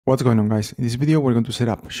What's going on, guys? In this video, we're going to set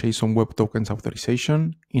up JSON Web Tokens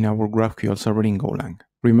authorization in our GraphQL server in Golang.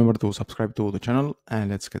 Remember to subscribe to the channel and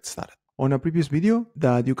let's get started. On a previous video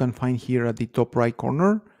that you can find here at the top right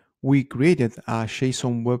corner, we created a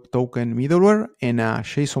JSON Web Token middleware and a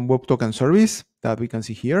JSON Web Token service that we can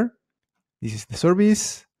see here. This is the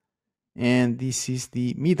service and this is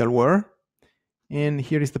the middleware. And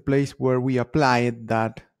here is the place where we applied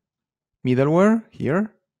that middleware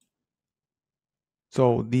here.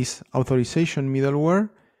 So this authorization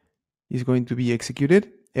middleware is going to be executed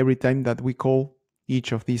every time that we call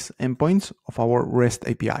each of these endpoints of our REST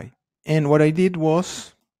API. And what I did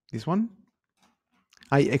was this one.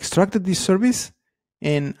 I extracted this service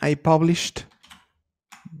and I published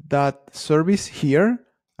that service here.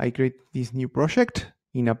 I create this new project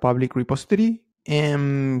in a public repository.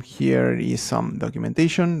 And here is some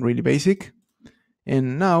documentation, really basic.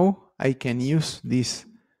 And now I can use this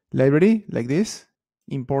library like this,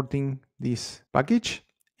 importing this package.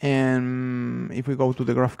 And if we go to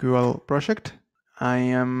the GraphQL project, I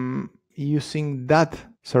am using that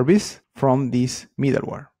service from this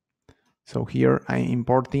middleware. So here I'm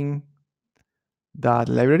importing that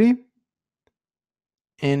library.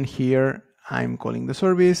 And here I'm calling the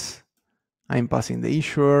service. I'm passing the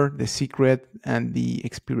issuer, the secret, and the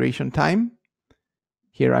expiration time.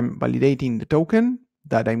 Here I'm validating the token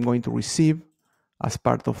that I'm going to receive as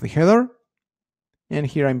part of the header. And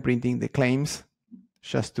here I'm printing the claims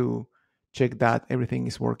just to check that everything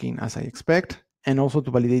is working as I expect. And also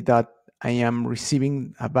to validate that I am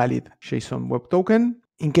receiving a valid JSON Web Token.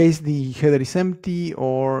 In case the header is empty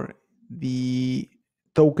or the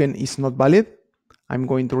token is not valid, I'm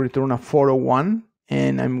going to return a 401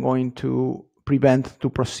 and I'm going to prevent to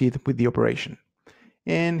proceed with the operation.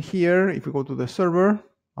 And here, if we go to the server,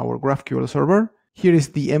 our GraphQL server, here is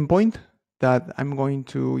the endpoint that I'm going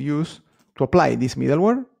to use to apply this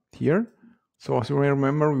middleware here. So as you may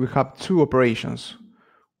remember, we have two operations.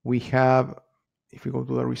 We have, if we go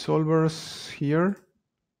to the resolvers here,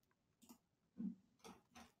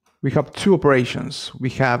 we have two operations. We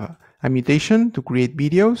have a mutation to create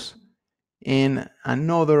videos and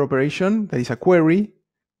another operation that is a query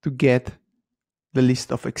to get the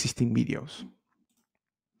list of existing videos.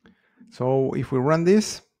 So if we run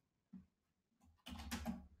this,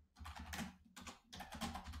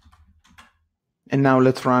 and now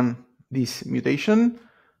let's run this mutation.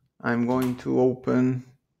 I'm going to open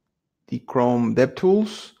the Chrome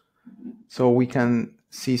DevTools so we can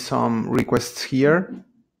see some requests here.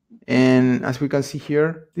 And as we can see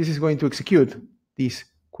here, this is going to execute this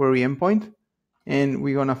query endpoint. And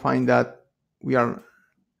we're going to find that we are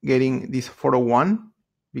getting this 401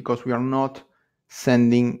 because we are not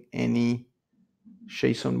sending any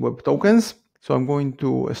JSON Web Tokens. So I'm going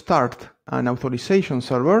to start an authorization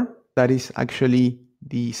server. That is actually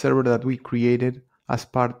the server that we created as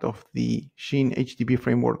part of the Shin HTTP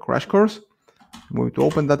framework crash course. I'm going to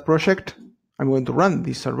open that project. I'm going to run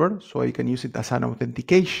this server so I can use it as an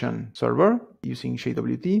authentication server using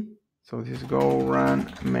JWT. So this is go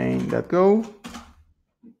run main.go.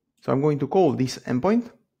 So I'm going to call this endpoint.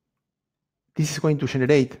 This is going to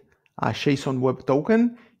generate a JSON Web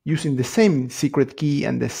Token using the same secret key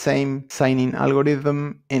and the same signing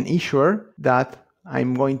algorithm and issuer that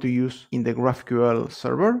I'm going to use in the GraphQL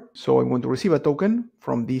server. So I'm going to receive a token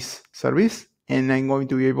from this service and I'm going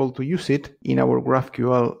to be able to use it in our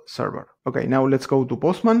GraphQL server. Okay, now let's go to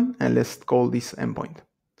Postman and let's call this endpoint.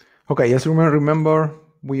 Okay, as you remember,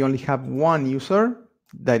 we only have one user,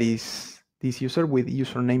 that is this user with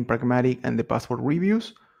username pragmatic and the password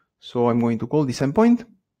reviews. So I'm going to call this endpoint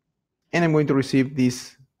and I'm going to receive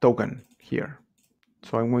this token here.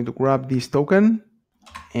 So I'm going to grab this token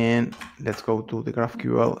and let's go to the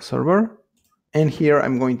GraphQL server. And here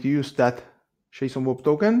I'm going to use that JSON Web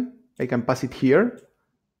Token. I can pass it here.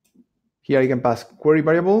 Here I can pass query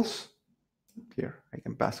variables. Here I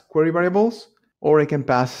can pass query variables, or I can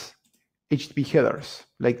pass HTTP headers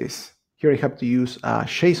like this. Here I have to use a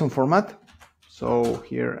JSON format. So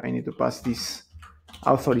here I need to pass this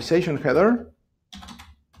authorization header.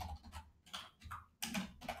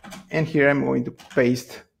 And here I'm going to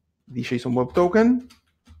paste the JSON Web Token.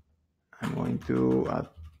 I'm going to add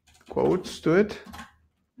quotes to it.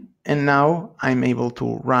 And now I'm able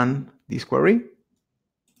to run this query.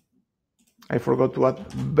 I forgot to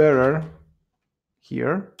add bearer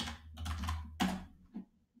here.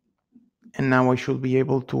 And now I should be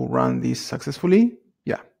able to run this successfully.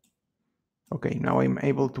 Yeah. Okay, now I'm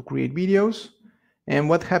able to create videos. And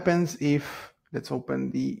what happens if, let's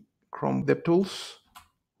open the Chrome DevTools.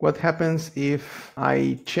 What happens if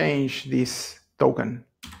I change this token?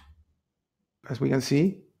 As we can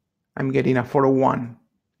see, I'm getting a 401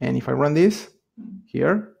 And if I run this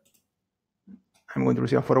here, I'm going to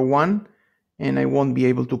receive a 401, and I won't be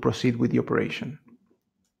able to proceed with the operation.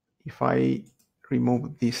 If I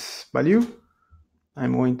remove this value,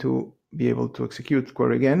 I'm going to be able to execute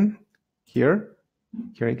query again. Here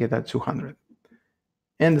I get that 200.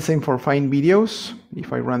 And the same for find videos.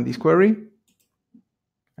 If I run this query,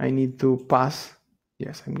 I need to pass.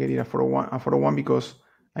 Yes, I'm getting a 401 because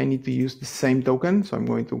I need to use the same token. So I'm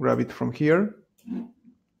going to grab it from here.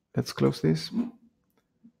 Let's close this.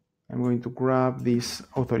 I'm going to grab this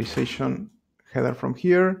authorization header from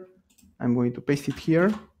here. I'm going to paste it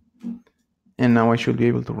here. And now I should be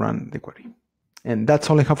able to run the query. And that's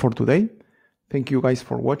all I have for today. Thank you guys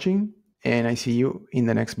for watching, and I see you in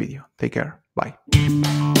the next video. Take care. Bye.